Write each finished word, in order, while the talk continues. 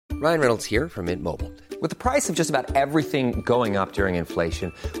Ryan Reynolds here from Mint Mobile. With the price of just about everything going up during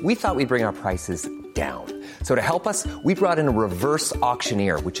inflation, we thought we'd bring our prices down. So to help us, we brought in a reverse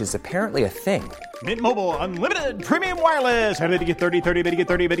auctioneer, which is apparently a thing. Mint Mobile Unlimited Premium Wireless. How to get 30, 30, bit to get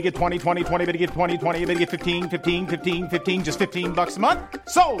 30, bit to get 20, 20, 20, bit to get 20, 20, bit to get 15, 15, 15, 15, just $15 a month?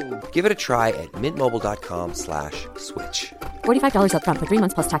 Sold! Give it a try at mintmobile.com/switch. $45 up front for 3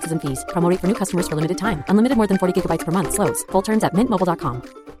 months plus taxes and fees. Promo rate for new customers for limited time. Unlimited more than 40 gigabytes per month. Slows full terms at mintmobile.com.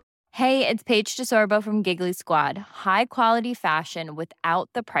 Hey, it's Paige DeSorbo from Giggly Squad. High quality fashion without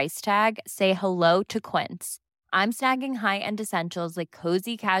the price tag. Say hello to Quince. I'm snagging high-end essentials like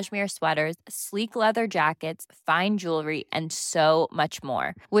cozy cashmere sweaters, sleek leather jackets, fine jewelry, and so much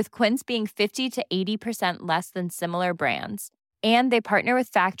more. With Quince being 50 to 80% less than similar brands. And they partner with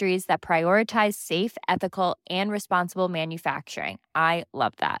factories that prioritize safe, ethical, and responsible manufacturing. I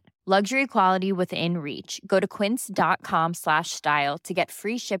love that. Luxury quality within reach. Go to quince.com/style to get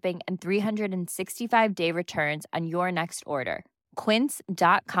free shipping and 365-day returns on your next order.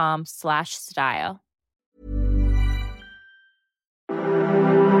 Quince.com/style.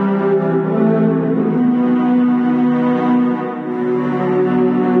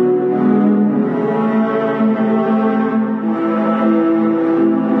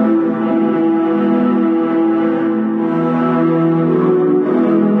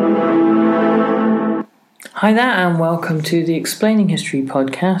 Hi there and welcome to the Explaining History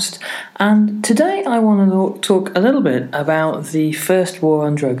podcast, and today I want to talk a little bit about the first war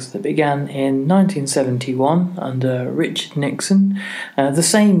on drugs that began in 1971 under Richard Nixon, the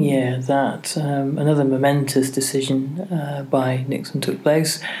same year that another momentous decision by Nixon took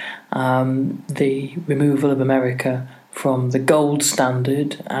place, the removal of America from the gold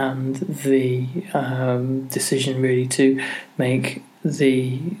standard and the decision really to make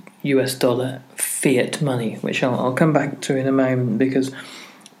the US dollar fiat money, which I'll come back to in a moment, because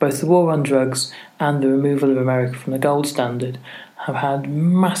both the war on drugs and the removal of America from the gold standard have had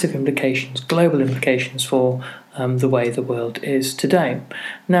massive implications, global implications for the way the world is today.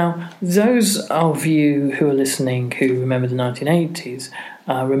 Now, those of you who are listening who remember the 1980s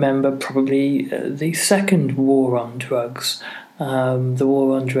remember probably the second war on drugs, the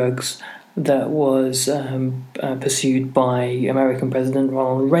war on drugs that was pursued by American President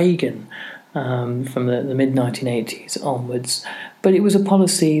Ronald Reagan from the mid-1980s onwards. But it was a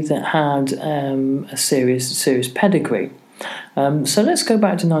policy that had a serious pedigree. So let's go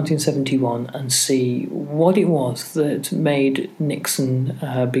back to 1971 and see what it was that made Nixon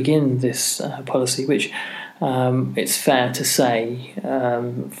begin this policy, which it's fair to say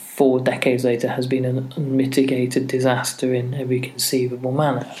 4 decades later has been an unmitigated disaster in every conceivable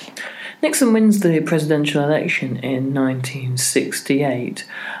manner. Nixon wins the presidential election in 1968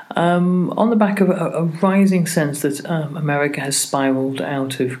 on the back of a rising sense that America has spiralled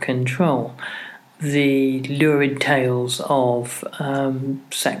out of control. The lurid tales of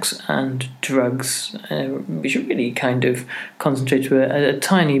sex and drugs, which really kind of concentrate to a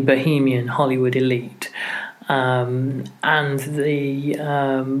tiny bohemian Hollywood elite, and the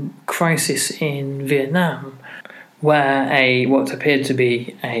crisis in Vietnam, where what appeared to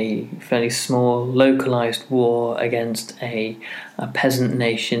be a fairly small, localized war against a peasant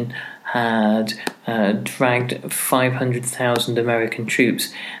nation had dragged 500,000 American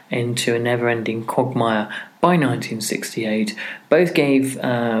troops into a never-ending quagmire by 1968. Both gave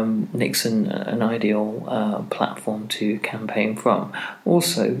Nixon an ideal platform to campaign from.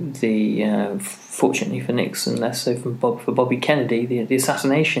 Also, fortunately for Nixon, less so for Bobby Kennedy, the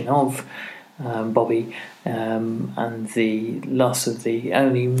assassination of Bobby and the loss of the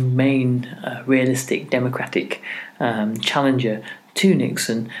only main realistic democratic challenger to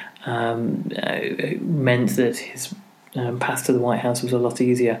Nixon meant that his path to the White House was a lot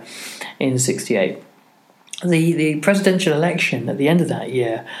easier in '68. The presidential election at the end of that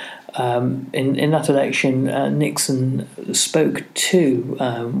year, in that election, Nixon spoke to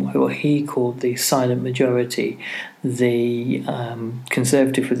what he called the silent majority, the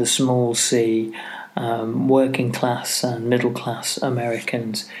conservative with a small c, working class and middle class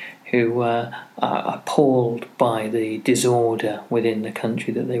Americans who were appalled by the disorder within the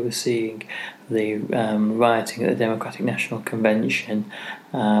country that they were seeing, the rioting at the Democratic National Convention,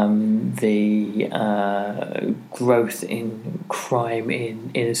 the growth in crime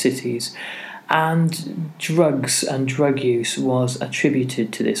in inner cities, and drugs and drug use was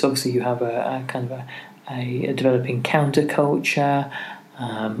attributed to this. Obviously, you have a kind of a developing counterculture,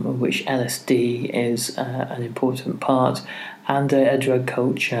 of which LSD is an important part, and a drug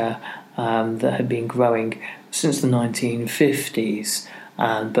culture that had been growing since the 1950s,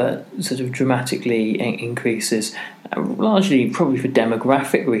 but sort of dramatically increases, largely probably for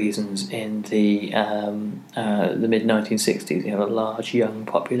demographic reasons, in the mid-1960s. You have a large young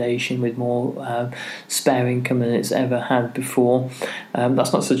population with more spare income than it's ever had before.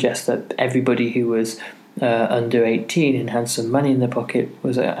 That's not to suggest that everybody who was under 18 and had some money in their pocket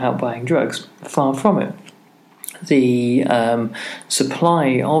was out buying drugs. Far from it. The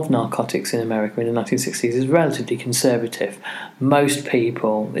supply of narcotics in America in the 1960s is relatively conservative. Most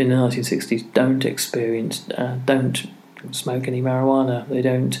people in the 1960s don't smoke any marijuana. They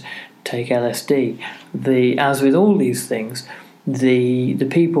don't take LSD. As with all these things, the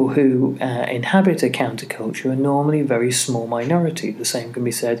people who inhabit a counterculture are normally a very small minority. The same can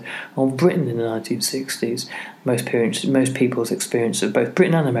be said of Britain in the 1960s. Most people's experience of both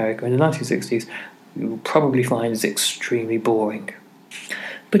Britain and America in the 1960s you will probably find is extremely boring.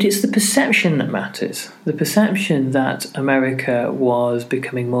 But it's the perception that matters. The perception that America was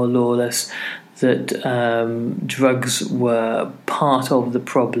becoming more lawless, that drugs were part of the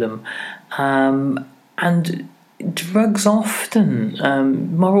problem, and drugs often,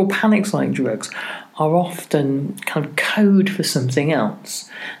 moral panics like drugs, are often kind of code for something else.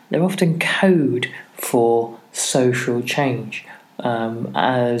 They're often code for social change.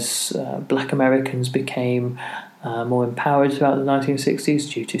 As black Americans became more empowered throughout the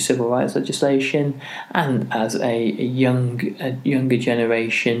 1960s due to civil rights legislation, and as a younger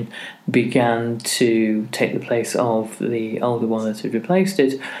generation began to take the place of the older one that had replaced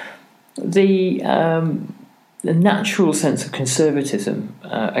it, the natural sense of conservatism,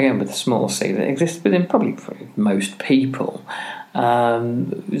 again with a small c, that exists within probably most people,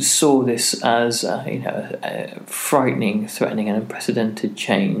 saw this as a frightening, threatening, and unprecedented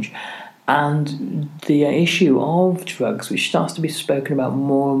change. And the issue of drugs, which starts to be spoken about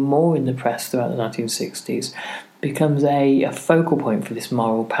more and more in the press throughout the 1960s, becomes a focal point for this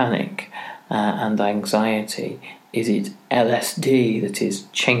moral panic and anxiety. Is it LSD that is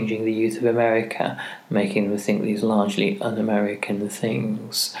changing the youth of America, making them think these largely un-American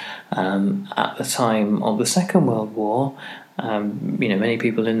things? At the time of the Second World War, many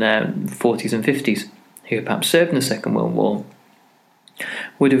people in their 40s and 50s who had perhaps served in the Second World War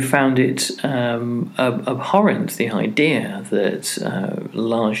would have found it abhorrent, the idea that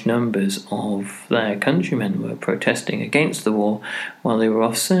large numbers of their countrymen were protesting against the war while they were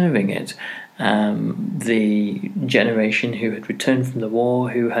off serving it. The generation who had returned from the war,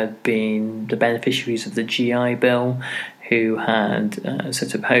 who had been the beneficiaries of the GI Bill, who had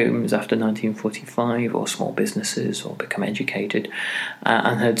set up homes after 1945, or small businesses, or become educated,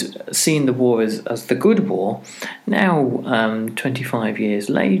 and had seen the war as the good war, now, 25 years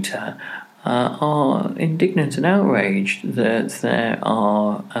later, are indignant and outraged that there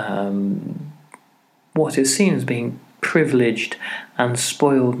are what is seen as being privileged and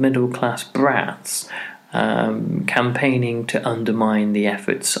spoiled middle-class brats campaigning to undermine the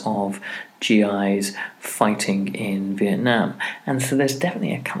efforts of GIs fighting in Vietnam. And so there's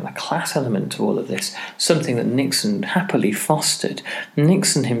definitely a kind of a class element to all of this, something that Nixon happily fostered.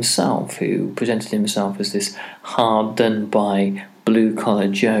 Nixon himself, who presented himself as this hard-done-by blue-collar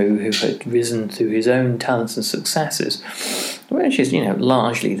Joe who had risen through his own talents and successes, which is,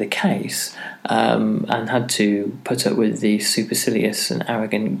 largely the case, and had to put up with the supercilious and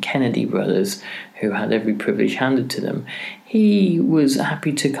arrogant Kennedy brothers who had every privilege handed to them. He was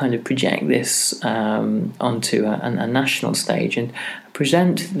happy to kind of project this onto a national stage and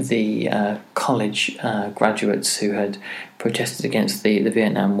present the college graduates who had protested against the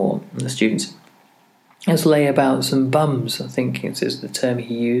Vietnam War, and the students, as layabouts and bums. I think it's the term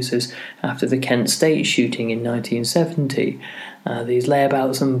he uses after the Kent State shooting in 1970. These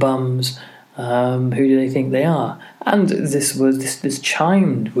layabouts and bums, who do they think they are? And this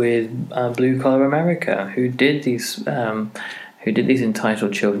chimed with blue collar America, who did these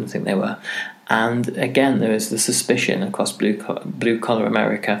entitled children think they were. And again, there is the suspicion across blue collar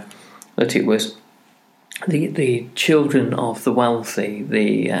America that it was the children of the wealthy,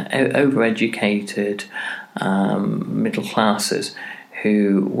 the overeducated middle classes,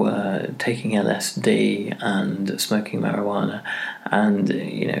 who were taking LSD and smoking marijuana and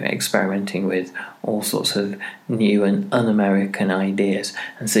experimenting with all sorts of new and un-American ideas.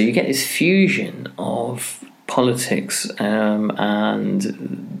 And so you get this fusion of politics and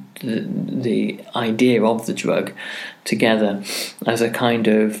the idea of the drug together as a kind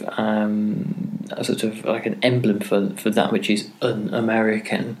of a sort of like an emblem for that which is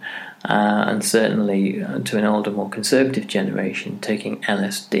un-American, and certainly to an older, more conservative generation, taking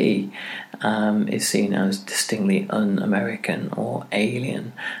LSD is seen as distinctly un-American or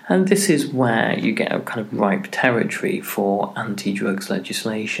alien. And this is where you get a kind of ripe territory for anti-drugs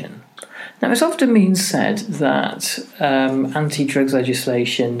legislation. Now, it's often been said that anti-drugs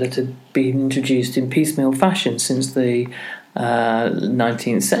legislation that had been introduced in piecemeal fashion since the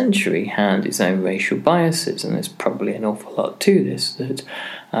 19th century had its own racial biases, and there's probably an awful lot to this, that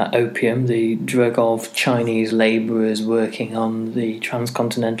opium, the drug of Chinese labourers working on the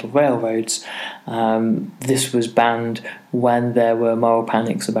transcontinental railroads, this was banned when there were moral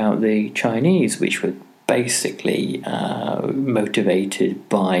panics about the Chinese, which were basically motivated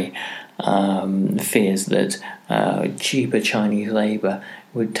by fears that cheaper Chinese labour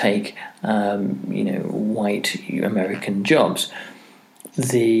would take, white American jobs.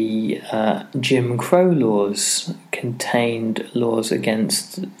 The Jim Crow laws contained laws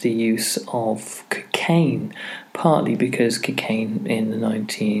against the use of cocaine, partly because cocaine in the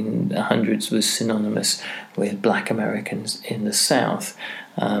 1900s was synonymous with black Americans in the South,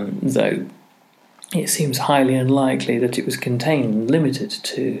 though it seems highly unlikely that it was contained and limited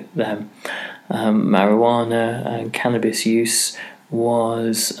to them. Marijuana and cannabis use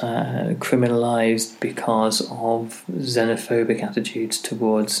was criminalised because of xenophobic attitudes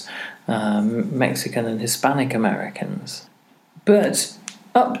towards Mexican and Hispanic Americans. But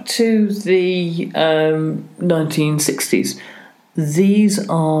up to the 1960s, these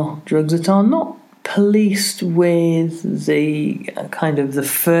are drugs that are not policed with the kind of the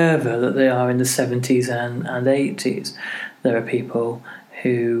fervour that they are in the 70s and 80s. There are people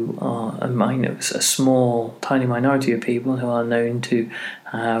who are a small, tiny minority of people who are known to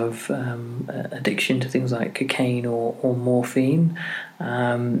have addiction to things like cocaine or morphine.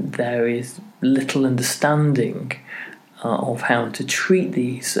 There is little understanding of how to treat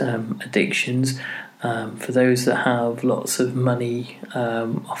these addictions. For those that have lots of money,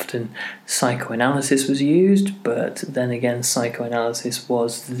 often psychoanalysis was used, but then again, psychoanalysis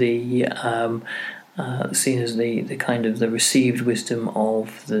was the seen as the kind of the received wisdom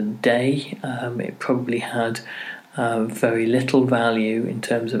of the day. It probably had very little value in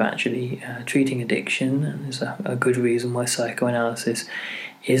terms of actually treating addiction, and there's a good reason why psychoanalysis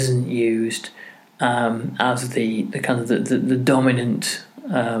isn't used as the kind of the dominant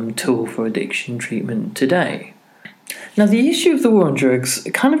tool for addiction treatment today. Now, the issue of the war on drugs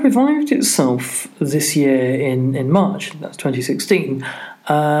kind of revived itself this year in March, that's 2016,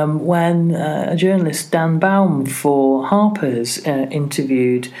 when a journalist, Dan Baum, for Harper's,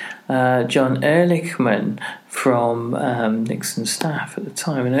 interviewed John Ehrlichman from Nixon's staff at the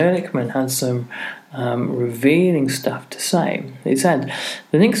time, and Ehrlichman had some revealing stuff to say. He said,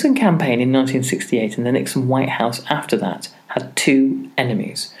 the Nixon campaign in 1968 and the Nixon White House after that had two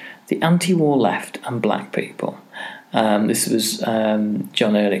enemies, the anti-war left and black people. This was John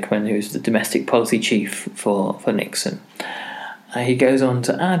Ehrlichman, who was the domestic policy chief for Nixon. He goes on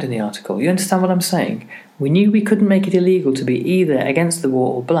to add in the article, you understand what I'm saying? We knew we couldn't make it illegal to be either against the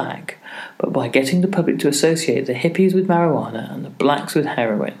war or black, but by getting the public to associate the hippies with marijuana and the blacks with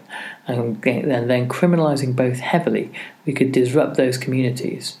heroin, and then criminalising both heavily, we could disrupt those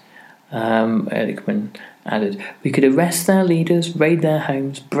communities. Ehrlichman added, we could arrest their leaders, raid their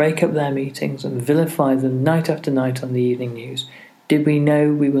homes, break up their meetings, and vilify them night after night on the evening news. Did we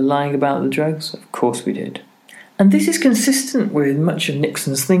know we were lying about the drugs? Of course we did. And this is consistent with much of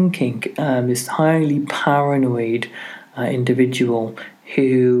Nixon's thinking, this highly paranoid individual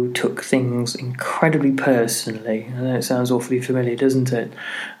who took things incredibly personally. I know it sounds awfully familiar, doesn't it?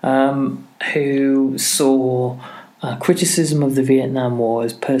 Who saw criticism of the Vietnam War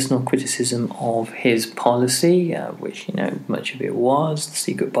as personal criticism of his policy, which, much of it was, the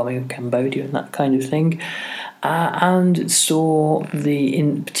secret bombing of Cambodia and that kind of thing, and saw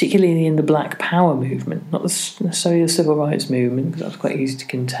particularly in the Black Power movement, not necessarily the Civil Rights movement, because that was quite easy to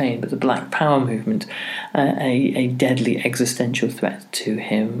contain, but the Black Power movement, a deadly existential threat to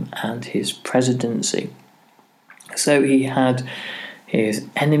him and his presidency. So he had his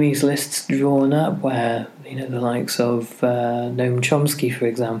enemies lists drawn up, where the likes of Noam Chomsky, for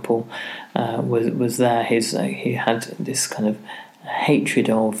example, was there. He had this kind of hatred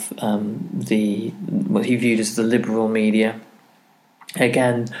of what he viewed as the liberal media.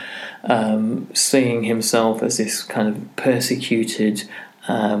 Again, seeing himself as this kind of persecuted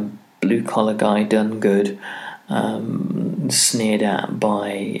blue-collar guy done good, sneered at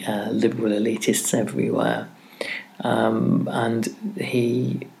by liberal elitists everywhere. And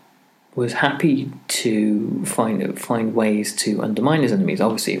he was happy to find ways to undermine his enemies.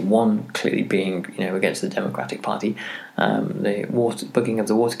 Obviously, one clearly being, against the Democratic Party, the bugging of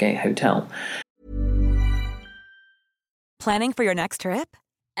the Watergate Hotel. Planning for your next trip?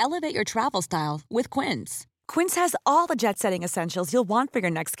 Elevate your travel style with Quince. Quince has all the jet-setting essentials you'll want for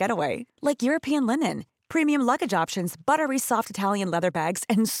your next getaway, like European linen, premium luggage options, buttery soft Italian leather bags,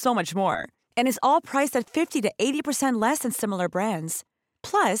 and so much more. And is all priced at 50 to 80% less than similar brands.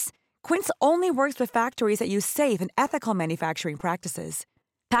 Plus, Quince only works with factories that use safe and ethical manufacturing practices.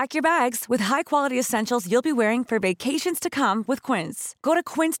 Pack your bags with high-quality essentials you'll be wearing for vacations to come with Quince. Go to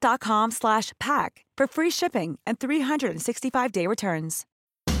quince.com/pack for free shipping and 365-day returns.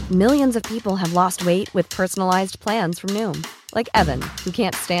 Millions of people have lost weight with personalized plans from Noom. Like Evan, who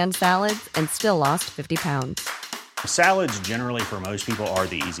can't stand salads and still lost 50 pounds. Salads generally for most people are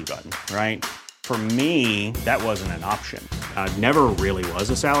the easy button, right? For me, that wasn't an option. I never really was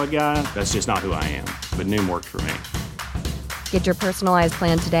a salad guy. That's just not who I am. But Noom worked for me. Get your personalized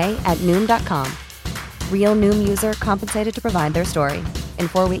plan today at Noom.com. Real Noom user compensated to provide their story. In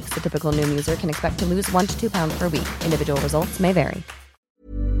 4 weeks, the typical Noom user can expect to lose 1 to 2 pounds per week. Individual results may vary.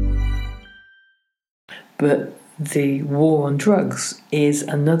 But the war on drugs is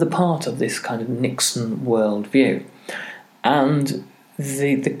another part of this kind of Nixon worldview. And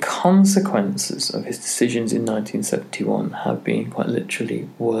the consequences of his decisions in 1971 have been quite literally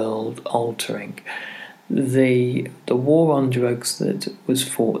world-altering. The war on drugs that was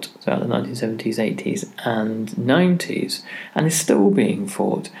fought throughout the 1970s, 80s and 90s, and is still being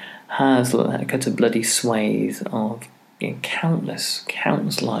fought, has cut a bloody swathe of countless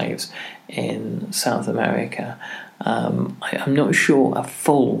lives in South America. I'm not sure a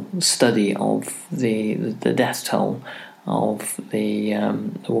full study of the death toll of the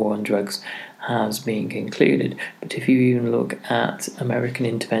war on drugs has been concluded, but if you even look at American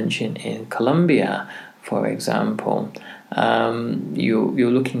intervention in Colombia, for example,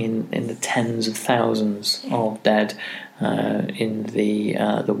 you're looking in the tens of thousands of dead in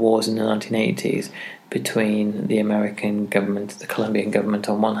the wars in the 1980s between the American government, the Colombian government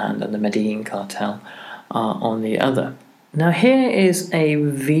on one hand, and the Medellin cartel on the other. Now, here is a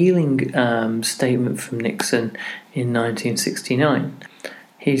revealing statement from Nixon in 1969.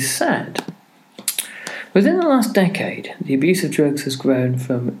 He said, "Within the last decade, the abuse of drugs has grown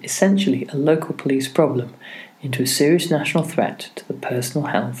from essentially a local police problem into a serious national threat to the personal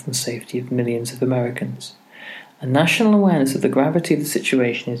health and safety of millions of Americans. A national awareness of the gravity of the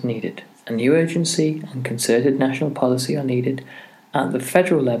situation is needed. A new urgency and concerted national policy are needed at the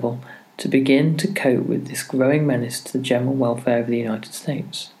federal level to begin to cope with this growing menace to the general welfare of the United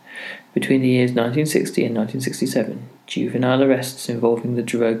States. Between the years 1960 and 1967, juvenile arrests involving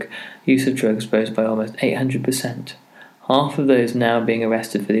the use of drugs rose by almost 800%. Half of those now being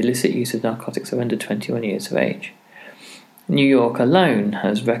arrested for the illicit use of narcotics are under 21 years of age. New York alone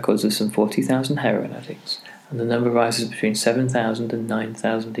has records of some 40,000 heroin addicts, and the number rises between 7,000 and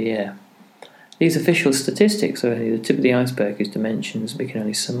 9,000 a year. These official statistics are only the tip of the iceberg whose dimensions we can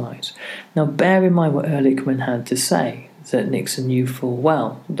only surmise." Now, bear in mind what Ehrlichman had to say, that Nixon knew full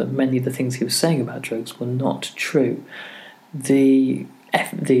well that many of the things he was saying about drugs were not true. The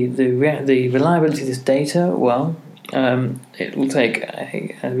reliability of this data, well, it will take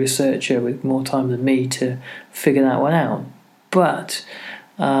a researcher with more time than me to figure that one out. But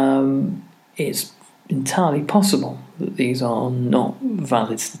it's entirely possible that these are not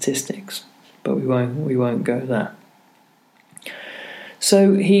valid statistics. But we won't go there.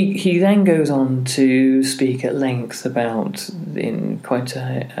 So he then goes on to speak at length about, in quite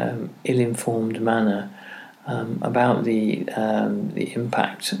a ill-informed manner, about the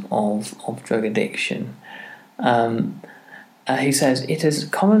impact of drug addiction. He says it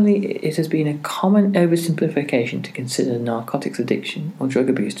has been a common oversimplification to consider narcotics addiction or drug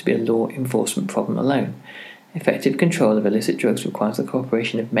abuse to be a law enforcement problem alone. Effective control of illicit drugs requires the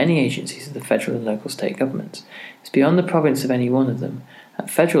cooperation of many agencies of the federal and local state governments. It's beyond the province of any one of them. At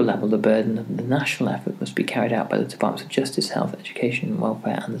federal level, the burden of the national effort must be carried out by the Departments of Justice, Health, Education and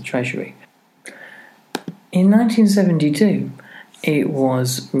Welfare and the Treasury. In 1972, it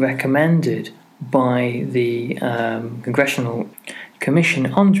was recommended by the Congressional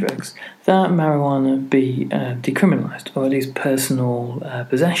Commission on Drugs that marijuana be decriminalised, or at least personal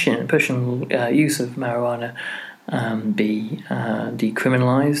use of marijuana be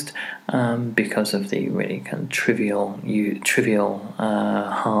decriminalised because of the really kind of trivial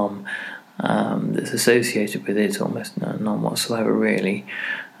harm that's associated with it, almost none whatsoever really.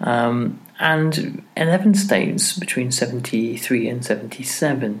 And 11 states between 73 and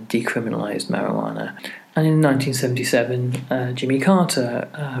 77 decriminalised marijuana, And in 1977, Jimmy Carter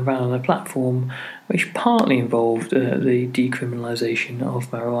ran on a platform which partly involved the decriminalisation of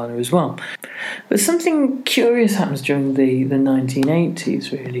marijuana as well. But something curious happens during the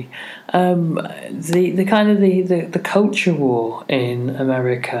 1980s, really. The culture war in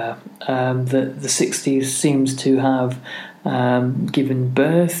America that the 60s seems to have given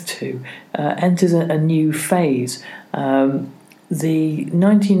birth to enters a new phase. The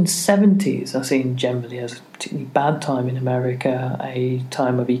 1970s are seen generally as a particularly bad time in America, a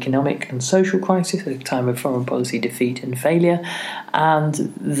time of economic and social crisis, a time of foreign policy defeat and failure,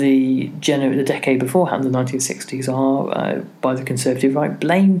 and the decade beforehand, the 1960s, are, by the conservative right,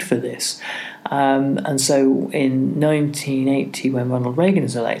 blamed for this. And so in 1980, when Ronald Reagan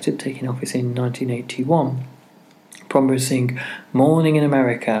is elected, taking office in 1981, promising morning in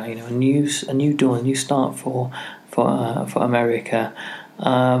America, a new dawn, a new start for America.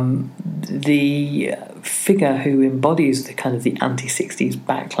 The figure who embodies the kind of the anti-60s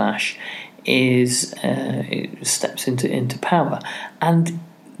backlash steps into power, and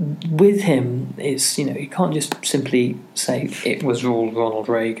with him, it's you can't just simply say it was all Ronald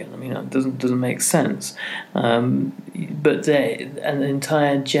Reagan. I mean, that doesn't make sense. But an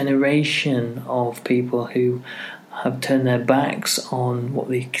entire generation of people who have turned their backs on what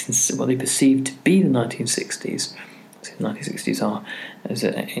they perceive to be the 1960s. So the 1960s are, as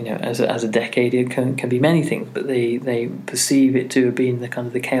a decade, it can be many things, but they perceive it to have been the kind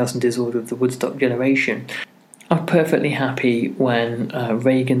of the chaos and disorder of the Woodstock generation. Are perfectly happy when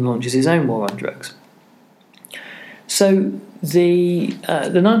Reagan launches his own war on drugs. So the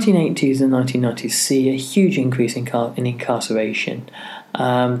 1980s and 1990s see a huge increase in incarceration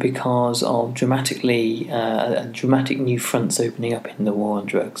because of dramatic new fronts opening up in the war on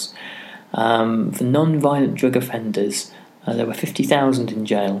drugs. For non-violent drug offenders, there were 50,000 in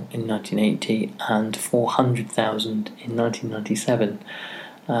jail in 1980 and 400,000 in 1997.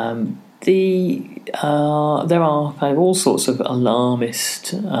 There are kind of all sorts of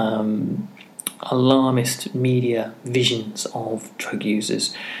alarmist media visions of drug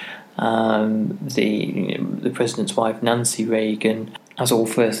users. The president's wife, Nancy Reagan, as all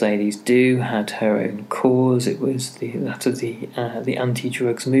first ladies do, had her own cause. It was that of the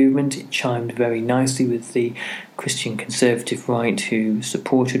anti-drugs movement. It chimed very nicely with the Christian conservative right who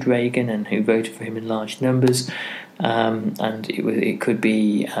supported Reagan and who voted for him in large numbers. And it could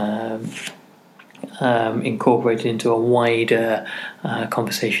be incorporated into a wider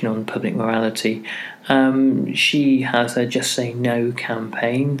conversation on public morality. She has a Just Say No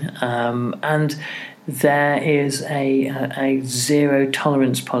campaign, and there is a zero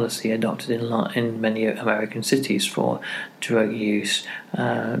tolerance policy adopted in many American cities for drug use,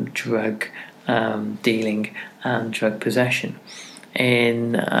 drug dealing, and drug possession.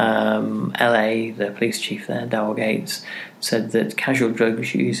 In LA, the police chief there, Darrell Gates, said that casual drug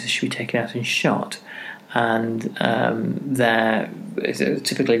users should be taken out and shot. And there is a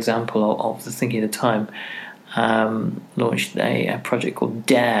typical example of the thinking at the time. Launched a project called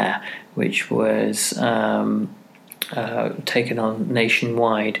DARE, which was taken on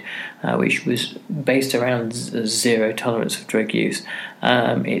nationwide, which was based around zero tolerance of drug use.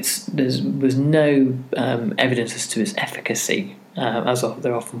 There was no evidence as to its efficacy, as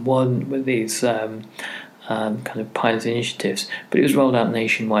they're often won with these kind of pilot initiatives, but it was rolled out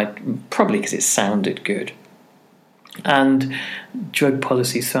nationwide, probably because it sounded good. And drug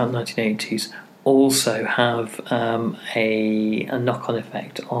policies throughout the 1980s also have a knock-on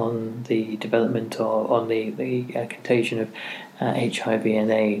effect on the development or on the contagion of HIV and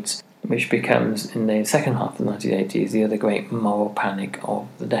AIDS, which becomes, in the second half of the 1980s, the other great moral panic of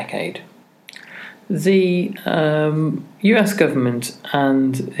the decade. The US government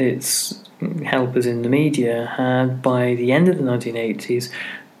and its helpers in the media had, by the end of the 1980s,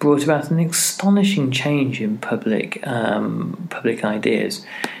 brought about an astonishing change in public ideas.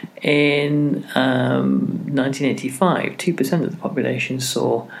 In 1985, 2% of the population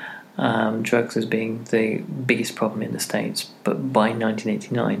saw drugs as being the biggest problem in the States, but by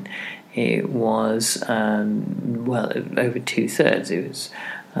 1989 it was over two-thirds. It was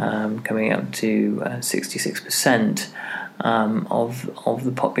coming up to 66% of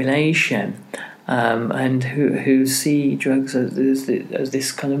the population, and who see drugs as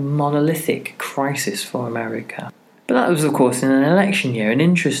this kind of monolithic crisis for America. But that was, of course, in an election year, and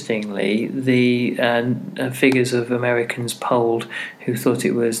interestingly, the figures of Americans polled who thought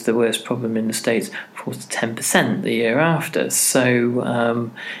it was the worst problem in the States fall to 10% the year after. So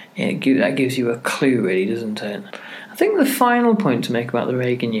that gives you a clue, really, doesn't it? I think the final point to make about the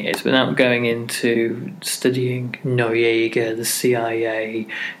Reagan years, without going into studying Noriega, the CIA,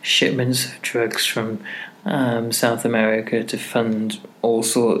 shipments of drugs from South America to fund all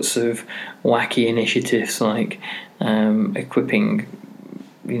sorts of wacky initiatives like equipping,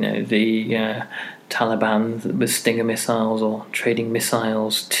 the Taliban with Stinger missiles or trading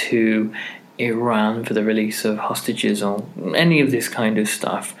missiles to Iran for the release of hostages or any of this kind of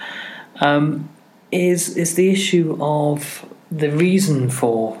stuff, is the issue of the reason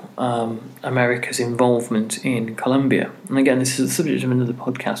for America's involvement in Colombia. And again, this is the subject of another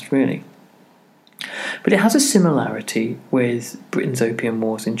podcast, really. But it has a similarity with Britain's opium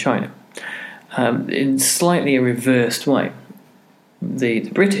wars in China, in slightly a reversed way. The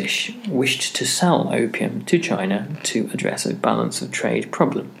British wished to sell opium to China to address a balance of trade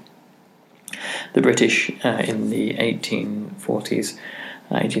problem. The British in the 1840s,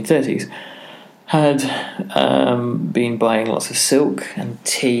 1830s, had been buying lots of silk and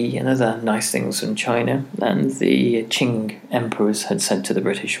tea and other nice things from China, and the Qing emperors had said to the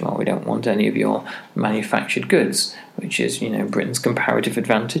British, well, we don't want any of your manufactured goods, which is, Britain's comparative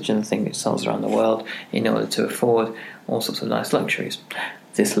advantage and the thing it sells around the world in order to afford all sorts of nice luxuries.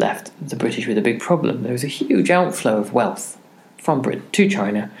 This left the British with a big problem. There was a huge outflow of wealth from Britain to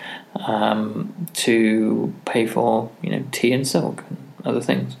China to pay for, tea and silk and other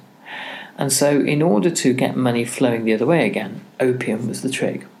things. And so in order to get money flowing the other way again, opium was the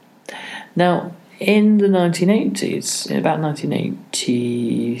trick. Now, in the 1980s, in about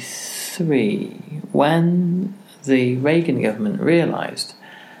 1983, when the Reagan government realised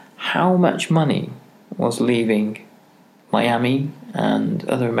how much money was leaving Miami and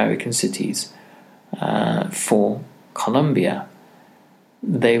other American cities for Colombia,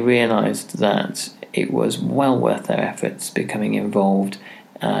 they realised that it was well worth their efforts becoming involved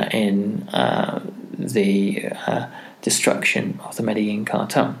in the destruction of the Medellin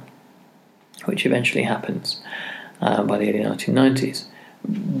cartel, which eventually happens by the early 1990s.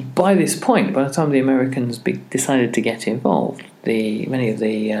 By this point, by the time the Americans decided to get involved, many of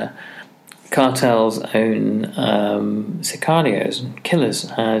the cartel's own sicarios and killers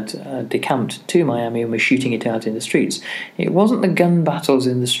had decamped to Miami and were shooting it out in the streets. It wasn't the gun battles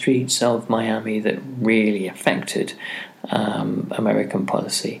in the streets of Miami that really affected American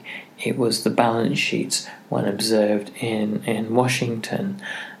policy. It was the balance sheets when observed in Washington.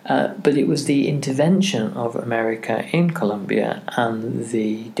 But it was the intervention of America in Colombia and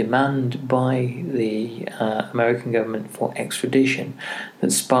the demand by the American government for extradition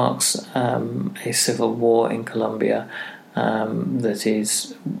that sparks a civil war in Colombia that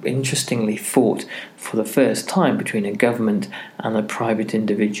is interestingly fought for the first time between a government and a private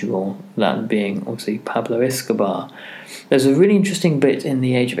individual, that being obviously Pablo Escobar. There's a really interesting bit in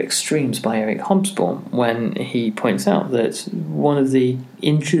The Age of Extremes by Eric Hobsbawm when he points out that one of the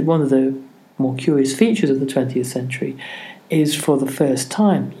more curious features of the 20th century is, for the first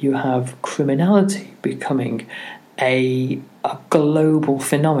time, you have criminality becoming a global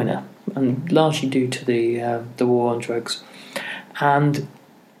phenomena, and largely due to the war on drugs. And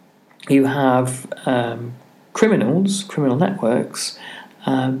you have criminal networks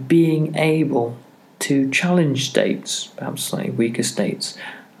being able to challenge states, perhaps slightly weaker states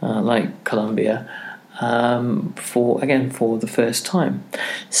like Colombia, for the first time.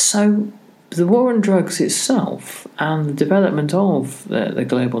 So the war on drugs itself and the development of the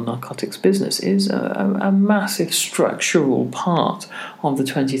global narcotics business is a massive structural part of the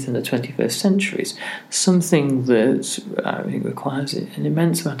 20th and the 21st centuries, something that I think requires an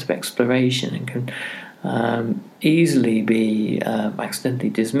immense amount of exploration and can easily be accidentally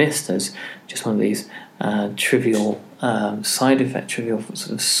dismissed as just one of these trivial side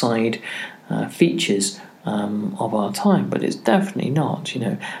features of our time, but it's definitely not.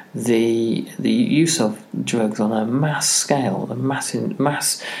 The use of drugs on a mass scale, the mass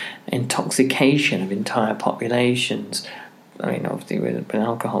intoxication of entire populations. I mean, obviously, with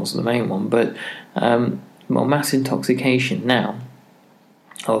alcohol's the main one, but mass intoxication now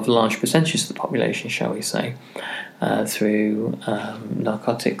of large percentages of the population, shall we say, through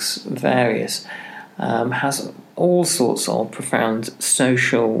narcotics various, has all sorts of profound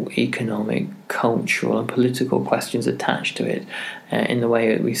social, economic, cultural and political questions attached to it, in the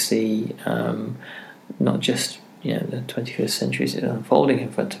way that we see not just the 21st century is unfolding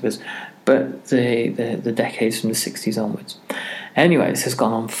in front of us, but the decades from the 60s onwards. Anyway, this has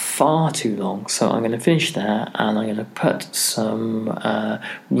gone on far too long, so I'm going to finish there, and I'm going to put some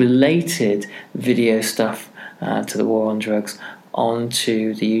related video stuff to the war on drugs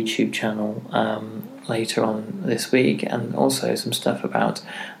onto the YouTube channel later on this week, and also some stuff about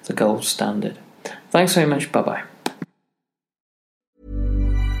the gold standard. Thanks very much. Bye-bye.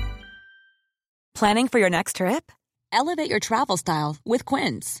 Planning for your next trip? Elevate your travel style with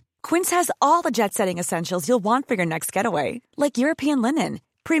Quince. Quince has all the jet-setting essentials you'll want for your next getaway, like European linen,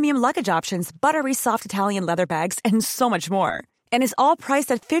 premium luggage options, buttery soft Italian leather bags, and so much more. And is all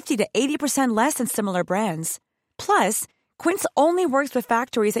priced at 50 to 80% less than similar brands. Plus, Quince only works with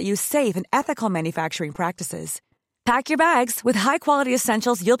factories that use safe and ethical manufacturing practices. Pack your bags with high-quality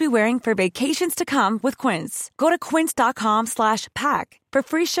essentials you'll be wearing for vacations to come with Quince. Go to quince.com/pack for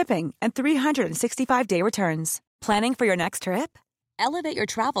free shipping and 365-day returns. Planning for your next trip? Elevate your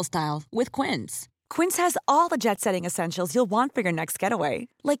travel style with Quince. Quince has all the jet-setting essentials you'll want for your next getaway,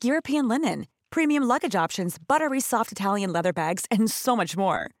 like European linen, premium luggage options, buttery soft Italian leather bags, and so much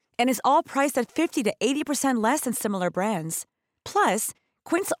more. And is all priced at 50 to 80% less than similar brands. Plus,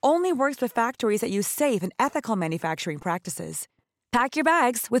 Quince only works with factories that use safe and ethical manufacturing practices. Pack your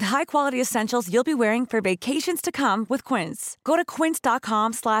bags with high-quality essentials you'll be wearing for vacations to come with Quince. Go to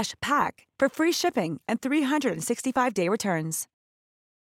quince.com/pack for free shipping and 365-day returns.